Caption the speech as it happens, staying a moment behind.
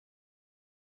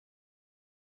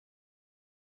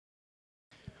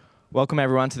Welcome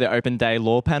everyone to the Open Day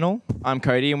Law panel. I'm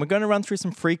Cody and we're going to run through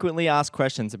some frequently asked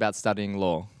questions about studying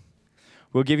law.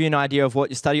 We'll give you an idea of what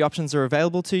your study options are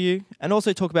available to you and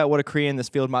also talk about what a career in this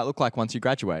field might look like once you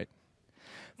graduate.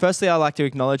 Firstly, I'd like to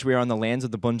acknowledge we are on the lands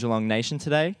of the Bundjalung Nation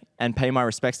today and pay my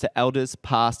respects to elders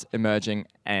past, emerging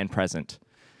and present.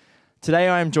 Today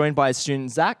I am joined by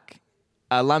student Zach,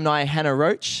 alumni Hannah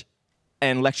Roach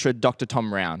and lecturer Dr.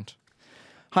 Tom Round.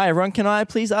 Hi everyone, can I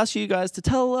please ask you guys to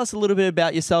tell us a little bit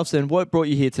about yourselves and what brought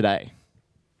you here today?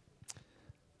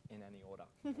 In any order.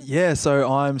 Yeah, so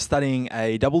I'm studying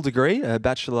a double degree, a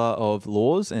Bachelor of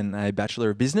Laws and a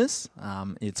Bachelor of Business.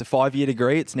 It's a 5-year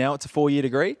degree, it's a 4-year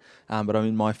degree, but I'm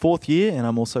in my 4th year and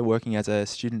I'm also working as a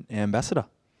student ambassador.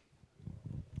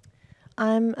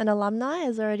 I'm an alumni,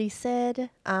 as already said.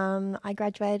 I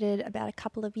graduated about a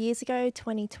couple of years ago,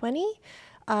 2020.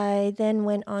 I then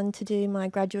went on to do my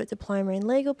graduate diploma in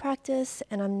legal practice,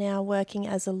 and I'm now working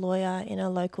as a lawyer in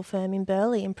a local firm in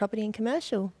Burleigh in property and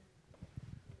commercial.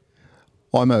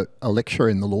 I'm a lecturer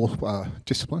in the law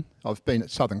discipline. I've been at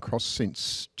Southern Cross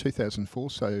since 2004,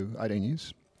 so 18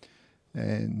 years.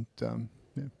 And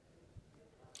yeah.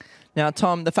 Now,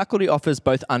 Tom, the faculty offers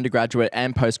both undergraduate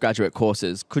and postgraduate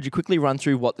courses. Could you quickly run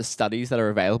through what the studies that are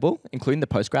available, including the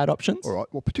postgrad options? All right.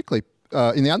 Well, particularly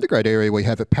in the undergrad area, we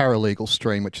have a paralegal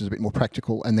stream, which is a bit more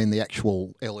practical, and then the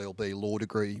actual LLB law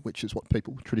degree, which is what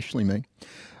people traditionally mean.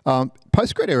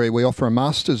 Postgrad area, we offer a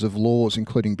Masters of Laws,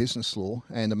 including business law,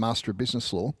 and a Master of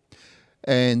Business Law.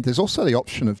 And there's also the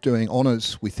option of doing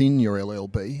honours within your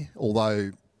LLB,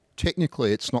 although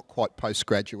technically it's not quite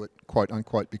postgraduate, quote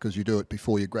unquote, because you do it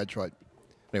before you graduate.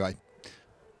 Anyway,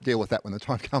 deal with that when the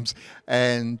time comes.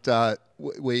 And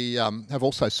we have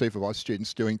also supervised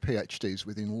students doing PhDs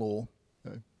within law.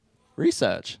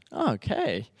 Research.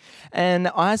 Okay. And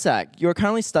Isaac, you're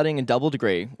currently studying a double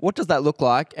degree. What does that look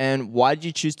like and why did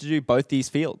you choose to do both these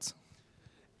fields?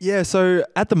 Yeah, so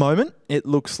at the moment, it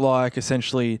looks like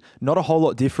essentially not a whole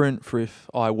lot different for if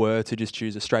I were to just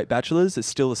choose a straight bachelor's. It's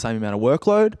still the same amount of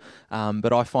workload,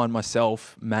 but I find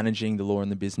myself managing the law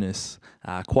and the business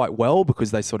quite well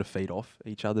because they sort of feed off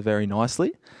each other very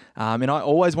nicely. And I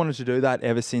always wanted to do that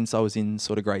ever since I was in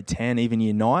sort of grade 10, even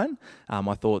year 9.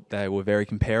 I thought they were very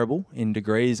comparable in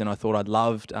degrees and I thought I'd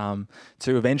loved to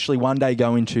eventually one day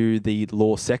go into the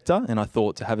law sector, and I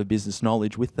thought to have a business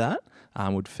knowledge with that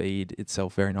would feed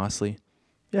itself very nicely.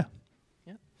 Yeah.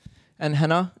 And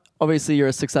Hannah, obviously you're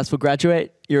a successful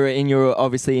graduate. You're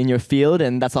obviously in your field,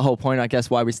 and that's the whole point, I guess,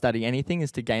 why we study anything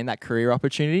is to gain that career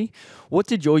opportunity. What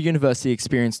did your university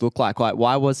experience look like? Like,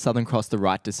 why was Southern Cross the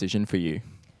right decision for you?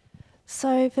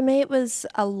 So for me, it was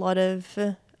a lot of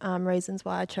reasons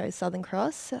why I chose Southern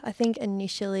Cross. I think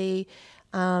initially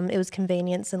it was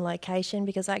convenience and location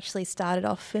because I actually started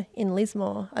off in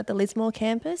Lismore, at the Lismore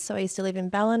campus. So I used to live in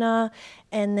Ballina,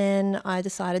 and then I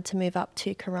decided to move up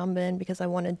to Currumbin because I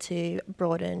wanted to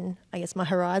broaden, I guess, my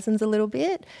horizons a little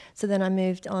bit. So then I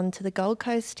moved on to the Gold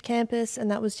Coast campus,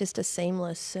 and that was just a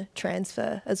seamless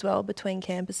transfer as well between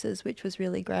campuses, which was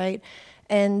really great.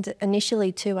 And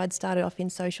initially too, I'd started off in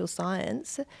social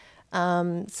science.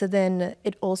 So then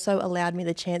it also allowed me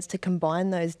the chance to combine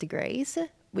those degrees,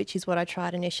 which is what I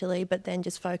tried initially, but then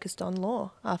just focused on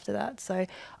law after that. So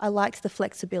I liked the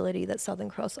flexibility that Southern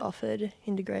Cross offered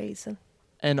in degrees.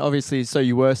 And obviously, so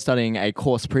you were studying a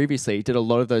course previously. Did a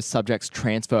lot of those subjects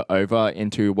transfer over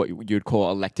into what you'd call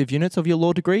elective units of your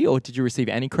law degree, or did you receive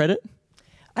any credit?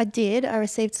 I did. I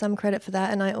received some credit for that,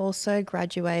 and I also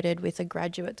graduated with a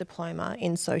graduate diploma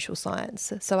in social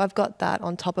science. So I've got that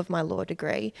on top of my law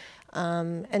degree.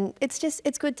 And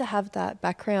it's good to have that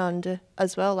background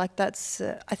as well. Like I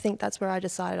think that's where I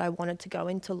decided I wanted to go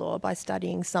into law, by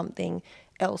studying something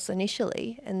else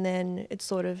initially, and then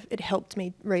it helped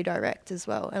me redirect as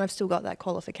well. And I've still got that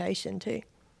qualification too.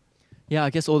 Yeah, I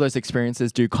guess all those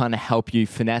experiences do kind of help you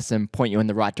finesse and point you in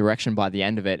the right direction by the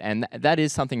end of it. And that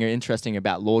is something interesting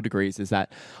about law degrees, is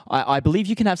that I believe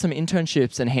you can have some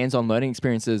internships and hands-on learning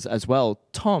experiences as well.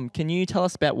 Tom, can you tell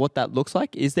us about what that looks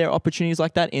like? Is there opportunities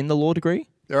like that in the law degree?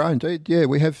 There are indeed, yeah.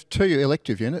 We have 2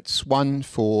 elective units, one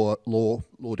for law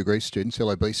degree students,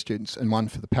 LOB students, and one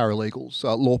for the paralegals,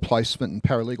 law placement and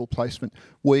paralegal placement.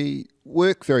 We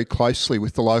work very closely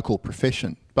with the local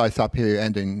profession, both up here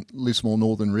and in Lismore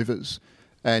Northern Rivers.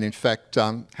 And in fact,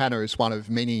 Hannah is one of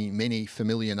many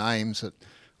familiar names that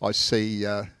I see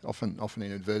often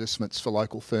in advertisements for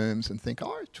local firms and think, oh,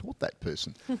 I taught that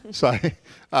person. So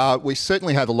we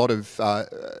certainly have a lot of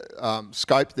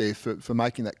scope there for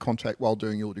making that contact while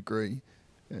doing your degree.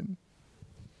 And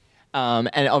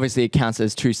obviously it counts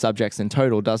as 2 subjects in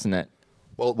total, doesn't it?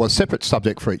 Well, a separate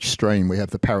subject for each stream. We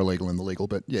have the paralegal and the legal,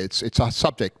 but yeah, it's a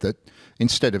subject that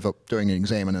instead of doing an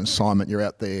exam and an assignment, you're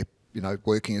out there,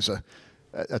 working as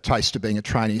a taste of being a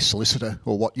trainee solicitor,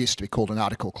 or what used to be called an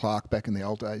article clerk back in the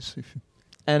old days.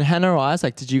 And Hannah or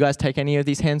Isaac, did you guys take any of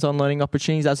these hands-on learning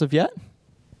opportunities as of yet?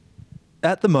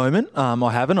 At the moment,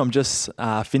 I haven't. I'm just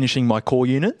finishing my core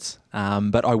units,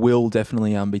 but I will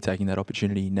definitely be taking that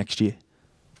opportunity next year.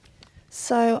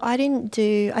 So I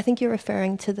think you're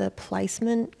referring to the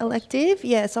placement elective.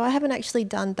 Yeah, so I haven't actually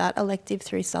done that elective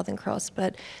through Southern Cross,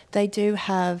 but they do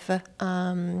have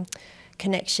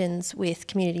connections with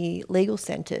community legal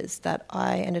centres that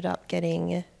I ended up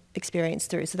getting experience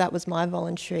through. So that was my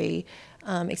voluntary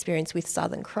experience with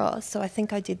Southern Cross. So I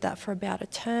think I did that for about a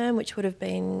term, which would have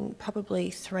been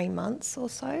probably 3 months or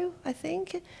so, I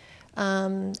think.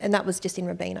 And that was just in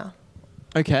Robina.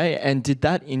 Okay, and did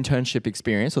that internship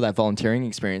experience or that volunteering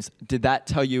experience, did that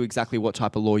tell you exactly what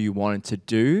type of law you wanted to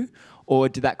do? Or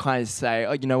did that kind of say,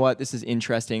 oh, you know what, this is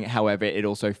interesting, however, it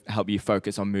also helped you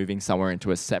focus on moving somewhere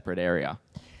into a separate area?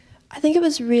 I think it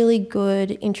was really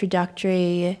good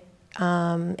introductory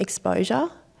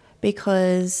exposure,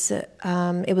 because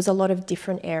it was a lot of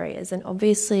different areas. And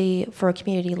obviously for a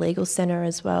community legal centre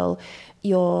as well,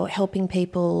 you're helping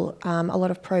people, a lot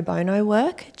of pro bono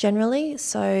work generally.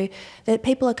 So that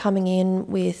people are coming in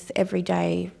with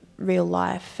everyday real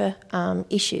life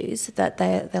issues that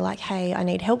they're like, hey, I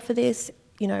need help for this.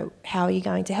 How are you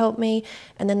going to help me?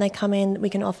 And then they come in, we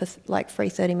can offer like free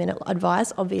 30-minute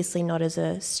advice, obviously not as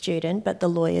a student, but the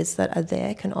lawyers that are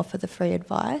there can offer the free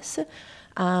advice.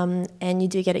 And you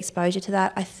do get exposure to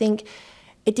that. I think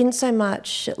it didn't so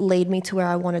much lead me to where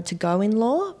I wanted to go in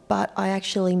law, but I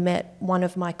actually met one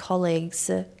of my colleagues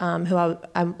who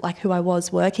I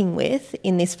was working with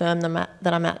in this firm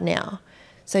that I'm at now.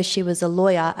 So she was a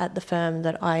lawyer at the firm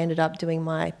that I ended up doing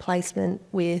my placement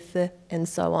with, and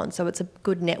so on. So it's a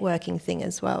good networking thing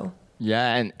as well.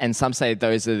 Yeah, and some say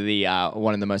those are the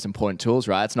one of the most important tools,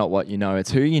 right? It's not what you know,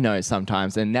 it's who you know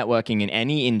sometimes. And networking in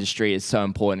any industry is so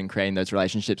important in creating those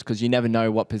relationships, because you never know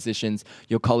what positions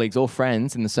your colleagues or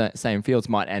friends in the same fields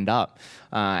might end up.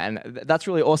 And that's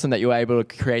really awesome that you were able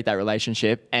to create that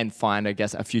relationship and find, I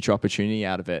guess, a future opportunity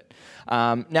out of it.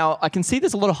 Now, I can see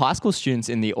there's a lot of high school students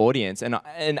in the audience, and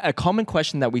a common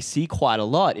question that we see quite a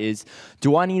lot is,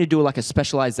 do I need to do like a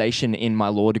specialization in my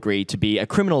law degree to be a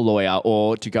criminal lawyer,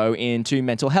 or to go into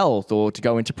mental health, or to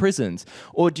go into prisons?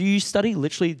 Or do you study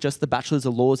literally just the Bachelor's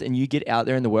of Laws and you get out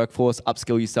there in the workforce,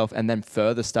 upskill yourself, and then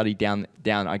further study down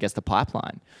I guess, the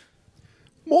pipeline?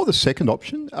 More the second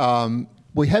option.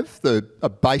 We have a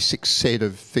basic set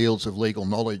of fields of legal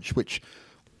knowledge, which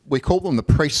we call them the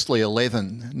priestly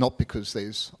 11, not because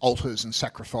there's altars and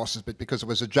sacrifices, but because there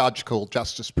was a judge called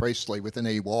Justice Priestley with an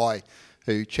EY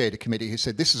who chaired a committee who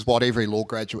said, this is what every law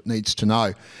graduate needs to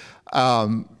know.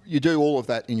 You do all of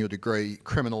that in your degree: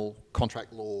 criminal,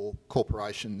 contract law,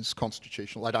 corporations,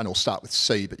 constitutional. They don't all start with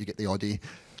C, but you get the idea.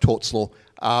 Torts law.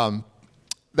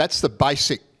 That's the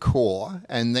basic core.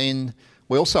 And then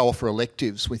we also offer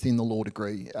electives within the law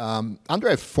degree. Under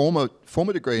our former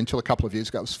degree, until a couple of years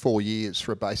ago, it was 4 years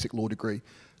for a basic law degree,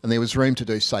 and there was room to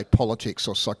do, say, politics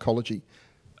or psychology.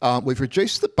 We've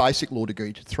reduced the basic law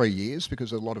degree to 3 years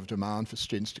because there's a lot of demand for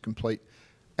students to complete.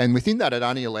 And within that, it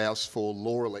only allows for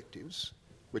law electives,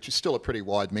 which is still a pretty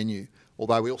wide menu,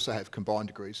 although we also have combined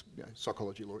degrees,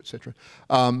 psychology, law, etc.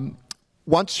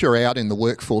 Once you're out in the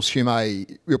workforce,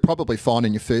 you'll probably find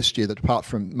in your first year that apart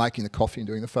from making the coffee and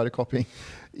doing the photocopying,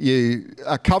 you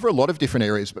cover a lot of different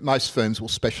areas, but most firms will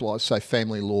specialise, say,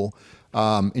 family law,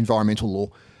 environmental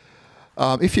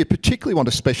law. If you particularly want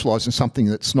to specialise in something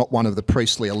that's not one of the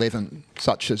priestly 11,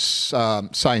 such as,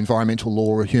 say, environmental law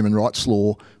or human rights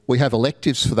law, we have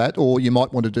electives for that, or you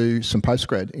might want to do some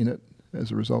postgrad in it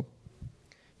as a result.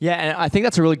 Yeah, and I think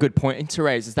that's a really good point to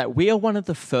raise, is that we are one of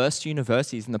the first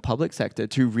universities in the public sector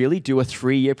to really do a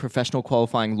 3-year professional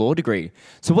qualifying law degree.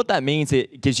 So what that means,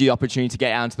 it gives you the opportunity to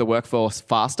get out into the workforce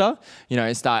faster,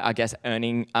 start, I guess,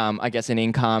 earning, an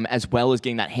income, as well as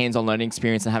getting that hands-on learning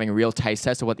experience and having a real taste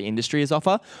test of what the industry is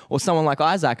offer. Or someone like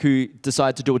Isaac, who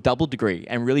decided to do a double degree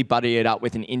and really buddy it up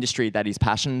with an industry that he's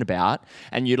passionate about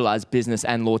and utilize business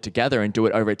and law together and do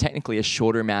it over technically a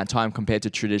shorter amount of time compared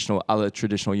to other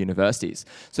traditional universities.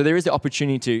 So there is the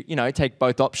opportunity to, take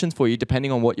both options for you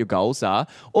depending on what your goals are,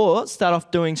 or start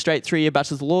off doing straight 3-year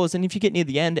Bachelor's of Laws. And if you get near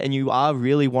the end and you are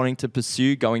really wanting to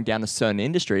pursue going down a certain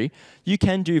industry, you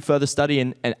can do further study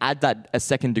and add that a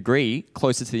second degree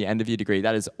closer to the end of your degree.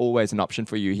 That is always an option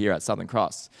for you here at Southern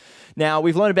Cross. Now,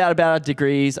 we've learned about our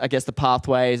degrees, I guess the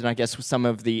pathways, and I guess some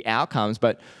of the outcomes,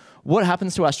 but What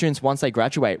happens to our students once they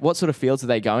graduate? What sort of fields are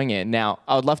they going in? Now,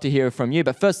 I would love to hear from you,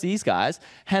 but first these guys.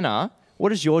 Hannah,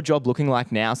 what is your job looking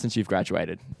like now since you've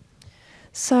graduated?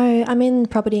 So I'm in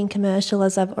property and commercial,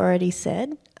 as I've already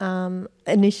said.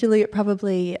 Initially, it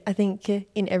probably, I think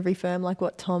in every firm, like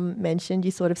what Tom mentioned,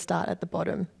 you sort of start at the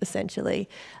bottom, essentially,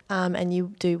 and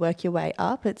you do work your way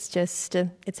up. It's just,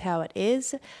 it's how it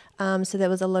is. So there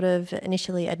was a lot of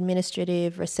initially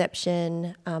administrative,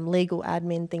 reception, legal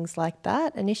admin, things like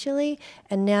that initially.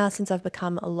 And now since I've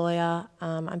become a lawyer,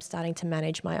 I'm starting to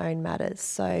manage my own matters.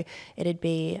 So it'd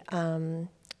be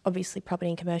obviously property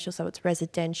and commercial, so it's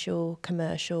residential,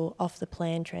 commercial,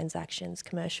 off-the-plan transactions,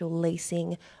 commercial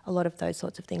leasing, a lot of those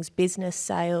sorts of things, business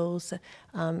sales,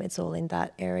 it's all in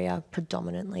that area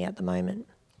predominantly at the moment.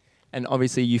 And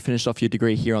obviously you finished off your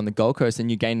degree here on the Gold Coast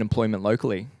and you gained employment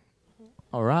locally.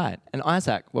 All right. And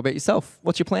Isaac, what about yourself?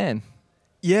 What's your plan?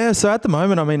 Yeah, so at the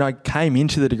moment, I mean, I came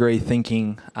into the degree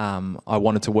thinking I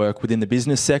wanted to work within the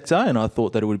business sector, and I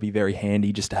thought that it would be very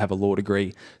handy just to have a law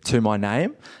degree to my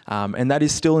name. And that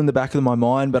is still in the back of my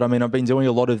mind, but I mean, I've been doing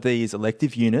a lot of these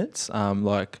elective units,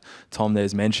 like Tom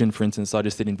there's mentioned. For instance, I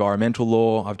just did environmental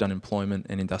law, I've done employment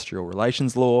and industrial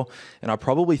relations law, and I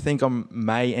probably think I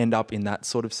may end up in that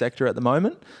sort of sector at the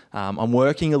moment. I'm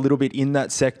working a little bit in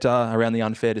that sector around the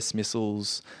unfair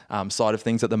dismissals side of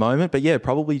things at the moment, but yeah,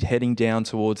 probably heading down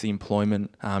towards the employment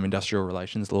industrial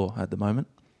relations law at the moment.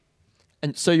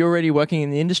 And so you're already working in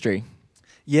the industry?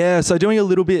 Yeah, so doing a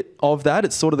little bit of that.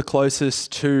 It's sort of the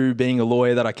closest to being a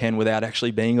lawyer that I can without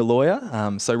actually being a lawyer.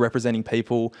 So representing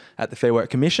people at the Fair Work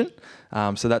Commission.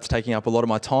 So that's taking up a lot of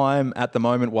my time at the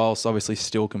moment, whilst obviously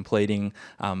still completing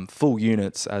full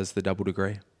units as the double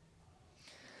degree.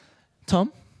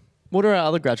 Tom, what are our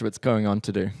other graduates going on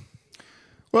to do?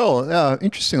 Well,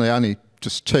 interestingly, only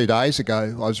just 2 days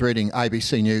ago, I was reading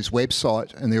ABC News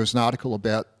website, and there was an article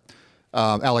about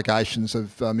allegations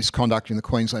of misconduct in the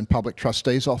Queensland Public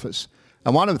Trustee's Office.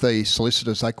 And one of the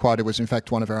solicitors they quoted was in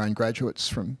fact one of our own graduates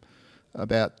from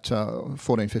about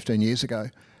 14, 15 years ago.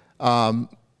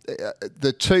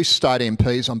 The two state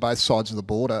MPs on both sides of the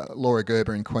border, Laura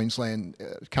Gerber in Queensland,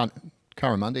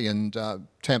 Curramundi, and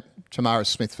Tamara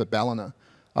Smith for Ballina,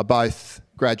 are both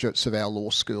graduates of our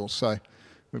law school. So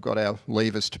we've got our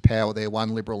levers to power there, one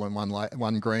Liberal and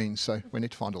one Green, so we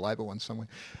need to find a Labor one somewhere.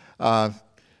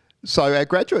 So our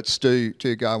graduates do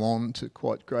go on to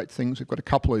quite great things. We've got a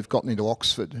couple who've gotten into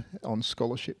Oxford on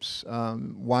scholarships,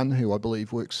 one who I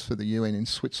believe works for the UN in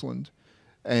Switzerland,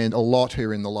 and a lot who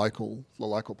are in the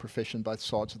local profession, both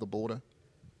sides of the border.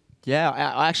 Yeah,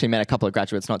 I actually met a couple of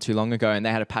graduates not too long ago, and they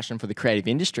had a passion for the creative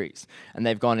industries, and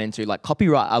they've gone into like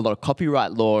a lot of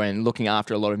copyright law and looking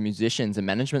after a lot of musicians and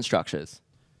management structures.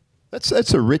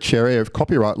 That's a rich area of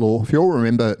copyright law. If you all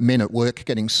remember men at work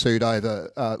getting sued over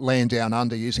land down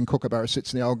under using kookaburra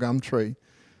sits in the old gum tree.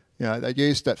 You know, they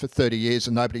used that for 30 years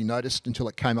and nobody noticed until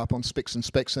it came up on Spics and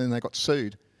Specs, and then they got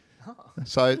sued.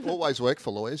 So it always worked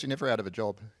for lawyers. You're never out of a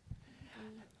job.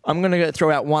 I'm going to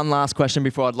throw out one last question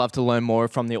before I'd love to learn more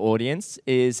from the audience,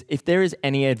 is if there is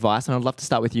any advice, and I'd love to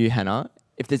start with you, Hannah,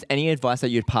 if there's any advice that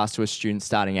you'd pass to a student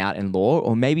starting out in law,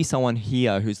 or maybe someone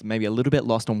here who's maybe a little bit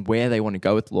lost on where they want to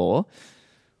go with law,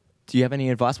 do you have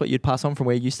any advice what you'd pass on from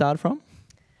where you started from?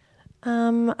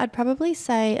 I'd probably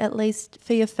say, at least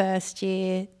for your first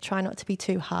year, try not to be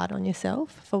too hard on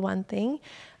yourself, for one thing.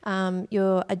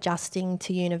 You're adjusting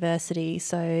to university,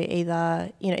 so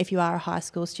either, if you are a high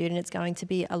school student, it's going to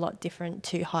be a lot different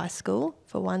to high school,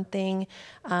 for one thing.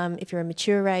 If you're a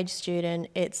mature age student,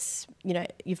 it's,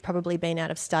 you've probably been out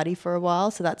of study for a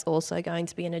while, so that's also going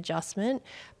to be an adjustment.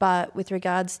 But with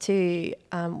regards to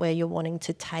where you're wanting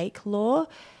to take law,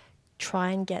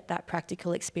 try and get that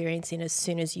practical experience in as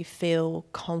soon as you feel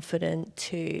confident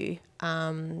to,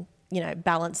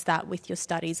 balance that with your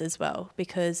studies as well,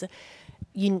 because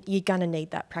you're going to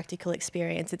need that practical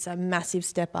experience. It's a massive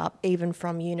step up, even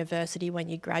from university when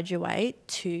you graduate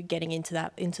to getting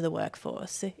into the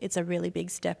workforce. It's a really big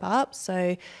step up.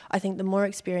 So I think the more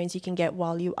experience you can get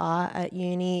while you are at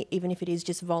uni, even if it is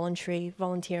just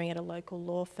volunteering at a local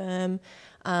law firm,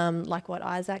 like what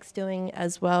Isaac's doing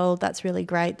as well, that's really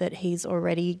great that he's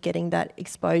already getting that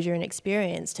exposure and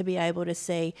experience to be able to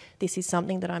see, this is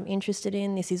something that I'm interested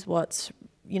in, this is what's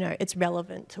it's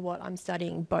relevant to what I'm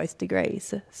studying, both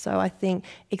degrees. So I think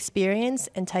experience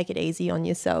and take it easy on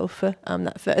yourself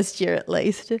that first year at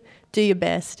least. Do your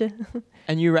best.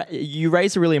 And you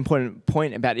raise a really important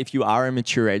point about if you are a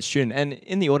mature age student. And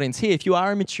in the audience here, if you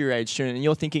are a mature age student and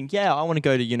you're thinking, yeah, I want to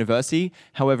go to university,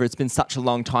 however, it's been such a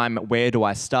long time, where do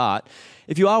I start?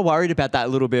 If you are worried about that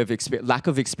little bit of lack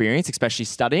of experience, especially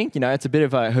studying, it's a bit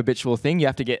of a habitual thing. You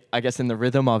have to get, I guess, in the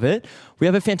rhythm of it. We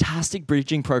have a fantastic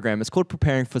bridging program. It's called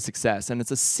Preparing for Success. And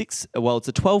it's a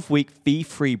 12-week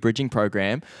fee-free bridging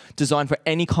program designed for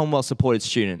any Commonwealth supported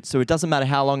student. So it doesn't matter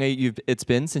how long it's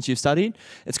been since you've studied.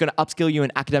 It's going to upskill you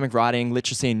in academic writing,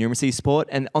 literacy and numeracy support.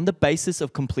 And on the basis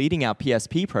of completing our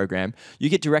PSP program, you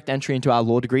get direct entry into our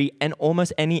law degree and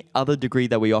almost any other degree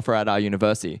that we offer at our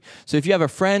university. So if you have a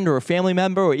friend or a family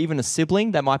member or even a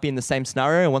sibling that might be in the same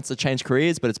scenario and wants to change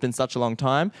careers, but it's been such a long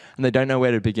time and they don't know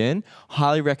where to begin,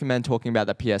 highly recommend talking about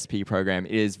the PSP program.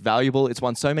 It is valuable. It's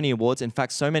won so many awards. In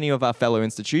fact, so many of our fellow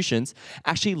institutions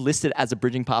actually list it as a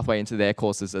bridging pathway into their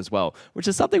courses as well, which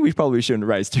is something we probably shouldn't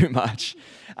raise too much.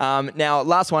 Now,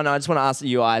 last one, I just want to ask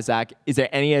you, Isaac, is there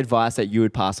any advice that you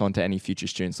would pass on to any future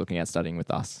students looking at studying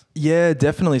with us? Yeah,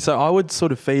 definitely. So I would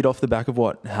sort of feed off the back of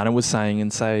what Hannah was saying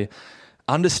and say,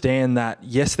 understand that,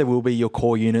 yes, there will be your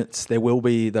core units, there will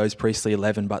be those priestly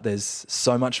 11, but there's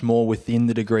so much more within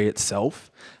the degree itself.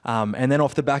 And then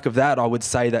off the back of that, I would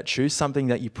say that choose something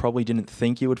that you probably didn't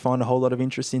think you would find a whole lot of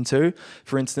interest into.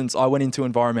 For instance, I went into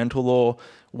environmental law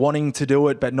wanting to do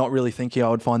it, but not really thinking I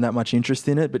would find that much interest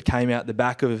in it, but came out the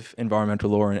back of environmental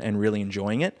law and really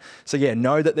enjoying it. So yeah,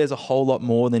 know that there's a whole lot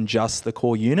more than just the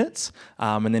core units.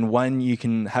 And then when you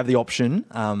can have the option,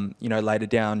 later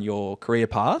down your career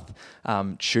path,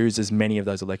 choose as many of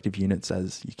those elective units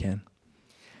as you can.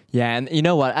 Yeah, and you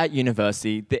know what? At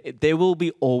university, there will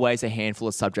be always a handful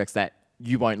of subjects that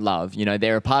you won't love.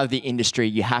 They're a part of the industry.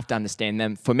 You have to understand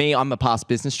them. For me, I'm a past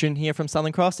business student here from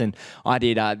Southern Cross, and I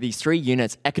did these 3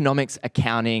 units: economics,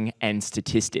 accounting, and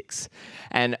statistics.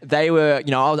 And they were,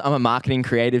 I'm a marketing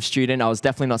creative student. I was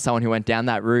definitely not someone who went down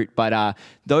that route, but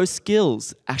those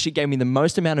skills actually gave me the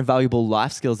most amount of valuable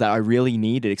life skills that I really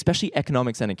needed, especially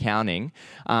economics and accounting.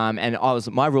 And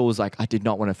my rule was like, I did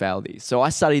not want to fail these. So I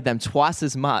studied them twice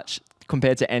as much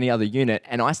compared to any other unit,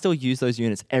 and I still use those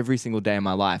units every single day in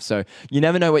my life. So you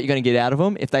never know what you're going to get out of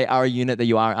them. If they are a unit that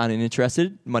you are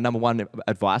uninterested, my number one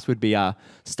advice would be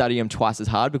study them twice as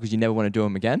hard, because you never want to do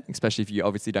them again, especially if you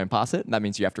obviously don't pass it. That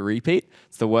means you have to repeat.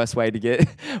 It's the worst way to get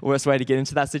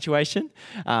into that situation.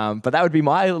 But that would be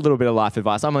my little bit of life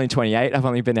advice. I'm only 28. I've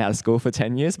only been out of school for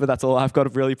 10 years, but that's all I've got to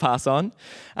really pass on.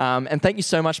 And thank you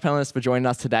so much, panelists, for joining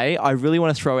us today. I really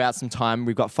want to throw out some time.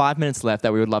 We've got 5 minutes left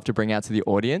that we would love to bring out to the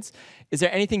audience. Is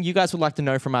there anything you guys would like to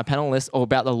know from our panelists or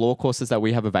about the law courses that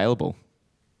we have available?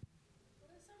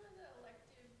 What are some of the elective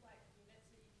units that you can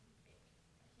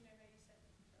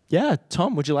pick? Yeah,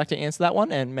 Tom, would you like to answer that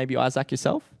one? And maybe Isaac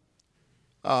yourself?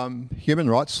 Human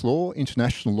rights law,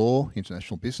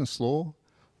 international business law,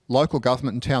 local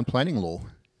government and town planning law.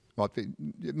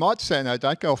 It might say, no,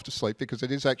 don't go off to sleep, because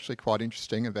it is actually quite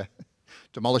interesting about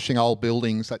demolishing old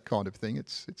buildings, that kind of thing.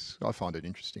 I find it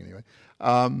interesting anyway.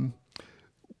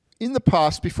 In the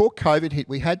past, before COVID hit,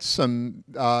 we had some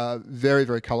very,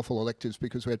 very colourful electives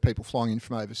because we had people flying in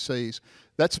from overseas.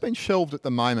 That's been shelved at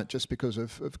the moment just because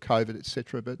of COVID,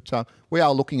 etc. But we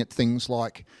are looking at things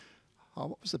like,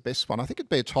 what was the best one? I think it'd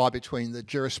be a tie between the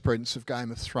jurisprudence of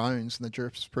Game of Thrones and the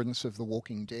jurisprudence of The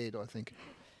Walking Dead, I think.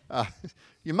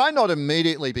 You may not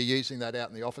immediately be using that out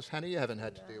in the office, Hannah. You haven't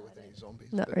had to deal with any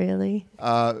zombies. Not really.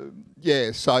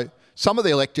 Yeah, so some of the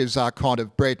electives are kind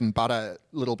of bread and butter,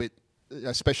 a little bit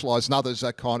specialised, and others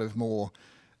are kind of more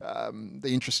the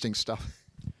interesting stuff.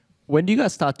 When do you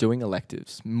guys start doing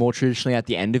electives? More traditionally at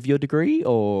the end of your degree,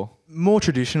 or? More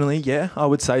traditionally, yeah, I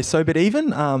would say so. But even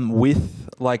with,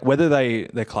 like, whether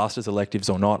they're classed as electives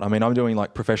or not, I mean, I'm doing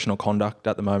like professional conduct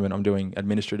at the moment. I'm doing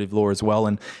administrative law as well.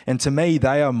 And to me,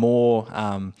 they are more,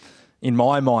 in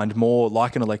my mind, more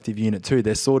like an elective unit too.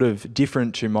 They're sort of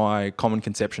different to my common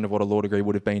conception of what a law degree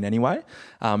would have been anyway.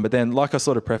 But then, like I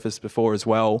sort of prefaced before as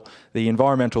well, the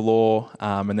environmental law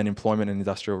and then employment and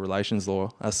industrial relations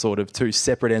law are sort of 2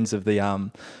 separate ends of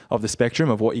the spectrum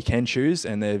of what you can choose,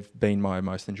 and they've been my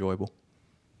most enjoyable.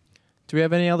 Do we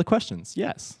have any other questions?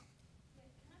 Yes.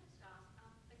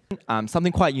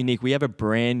 Something quite unique. We have a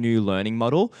brand new learning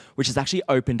model, which has actually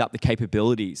opened up the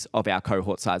capabilities of our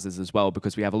cohort sizes as well,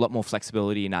 because we have a lot more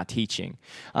flexibility in our teaching.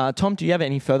 Tom, do you have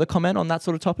any further comment on that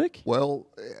sort of topic? Well,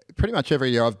 pretty much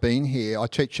every year I've been here, I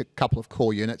teach a couple of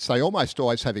core units. They almost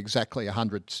always have exactly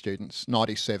 100 students,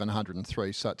 97,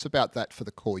 103. So it's about that for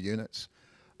the core units.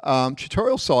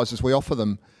 Tutorial sizes, we offer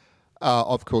them,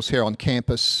 of course, here on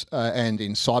campus and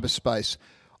in cyberspace.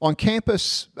 On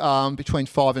campus, between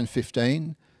 5 and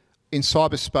 15. In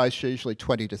cyberspace, usually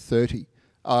 20 to 30.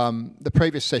 The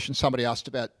previous session, somebody asked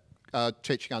about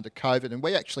teaching under COVID, and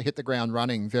we actually hit the ground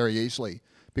running very easily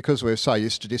because we were so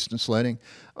used to distance learning.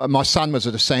 My son was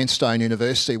at a sandstone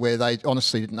university where they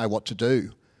honestly didn't know what to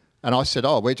do. And I said,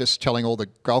 we're just telling all the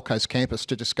Gold Coast campus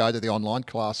to just go to the online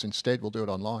class instead. We'll do it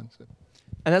online. So.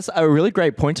 And that's a really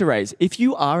great point to raise. If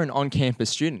you are an on-campus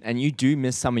student and you do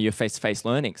miss some of your face-to-face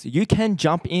learnings, you can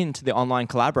jump into the online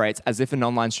collaborates as if an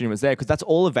online student was there, because that's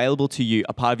all available to you,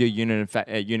 a part of your unit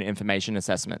information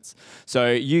assessments. So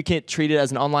you can treat it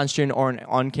as an online student or an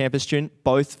on-campus student.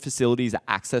 Both facilities are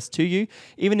access to you.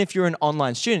 Even if you're an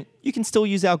online student, you can still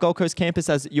use our Gold Coast campus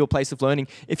as your place of learning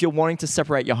if you're wanting to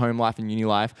separate your home life and uni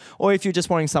life, or if you're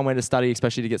just wanting somewhere to study,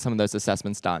 especially to get some of those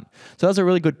assessments done. So that's a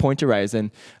really good point to raise,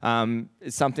 and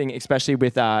it's something, especially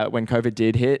with when COVID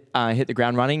did hit the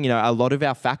ground running. A lot of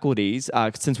our faculties,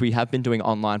 since we have been doing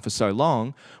online for so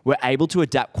long, were able to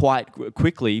adapt quite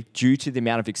quickly due to the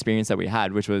amount of experience that we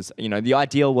had, which was, the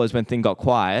ideal was when things got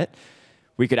quiet,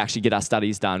 we could actually get our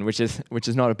studies done, which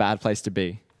is not a bad place to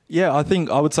be. Yeah,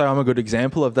 I would say I'm a good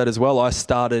example of that as well. I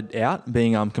started out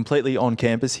being completely on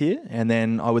campus here, and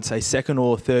then I would say second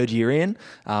or third year in,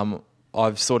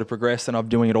 I've sort of progressed and I'm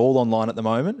doing it all online at the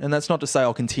moment. And that's not to say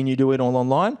I'll continue doing it all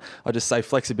online. I just say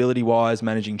flexibility-wise,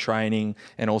 managing training,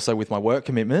 and also with my work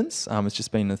commitments, it's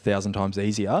just been 1,000 times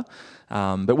easier.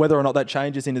 But whether or not that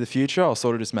changes into the future, I'll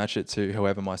sort of just match it to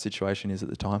however my situation is at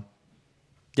the time.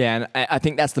 Yeah, and I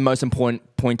think that's the most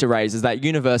important point to raise, is that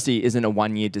university isn't a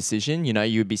one-year decision.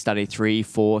 You would be studying 3,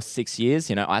 4, 6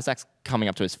 years. Isaac's coming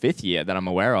up to his 5th year that I'm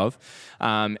aware of,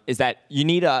 is that you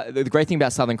need the great thing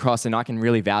about Southern Cross, and I can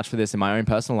really vouch for this in my own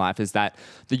personal life, is that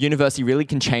the university really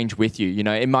can change with you.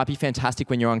 It might be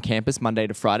fantastic when you're on campus Monday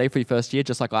to Friday for your first year,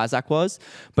 just like Isaac was,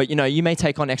 but you may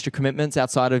take on extra commitments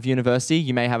outside of university.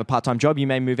 You may have a part-time job. You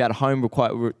may move out of home,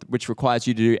 which requires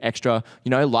you to do extra,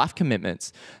 life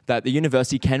commitments. That the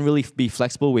university can really be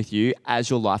flexible with you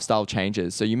as your lifestyle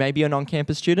changes. So you may be an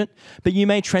on-campus student, but you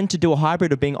may trend to do a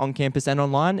hybrid of being on campus and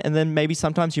online, and then maybe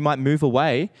sometimes you might move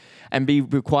away and be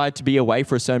required to be away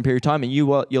for a certain period of time, and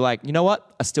you're like, you know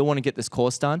what? I still want to get this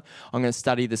course done. I'm going to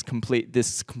study this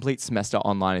complete semester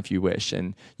online if you wish,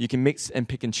 and you can mix and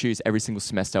pick and choose every single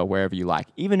semester wherever you like,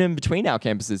 even in between our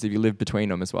campuses if you live between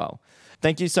them as well.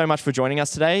 Thank you so much for joining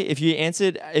us today. If you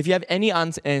have any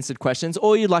unanswered questions,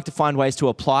 or you'd like to find ways to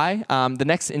apply, the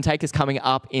next intake is coming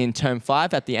up in term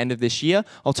 5 at the end of this year.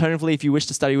 Alternatively, if you wish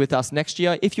to study with us next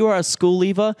year, if you are a school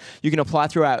leaver, you can apply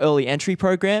through our early entry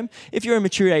program. If you're a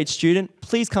mature age student,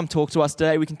 please come talk to us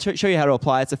today. We can show you how to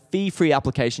apply. It's a fee-free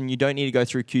application. You don't need to go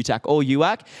through QTAC or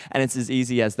UAC, and it's as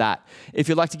easy as that. If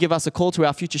you'd like to give us a call to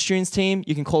our Future Students team,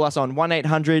 you can call us on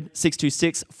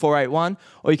 1-800-626-481,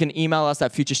 or you can email us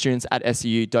at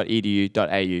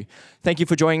futurestudents@su.edu.au. Thank you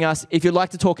for joining us. If you'd like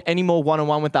to talk any more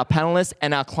one-on-one with our panelists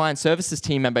and our client services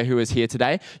team member who is here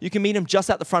today, you can meet them just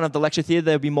at the front of the lecture theatre.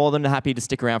 They'll be more than happy to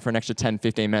stick around for an extra 10,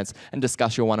 15 minutes and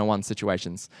discuss your one-on-one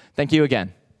situations. Thank you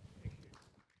again.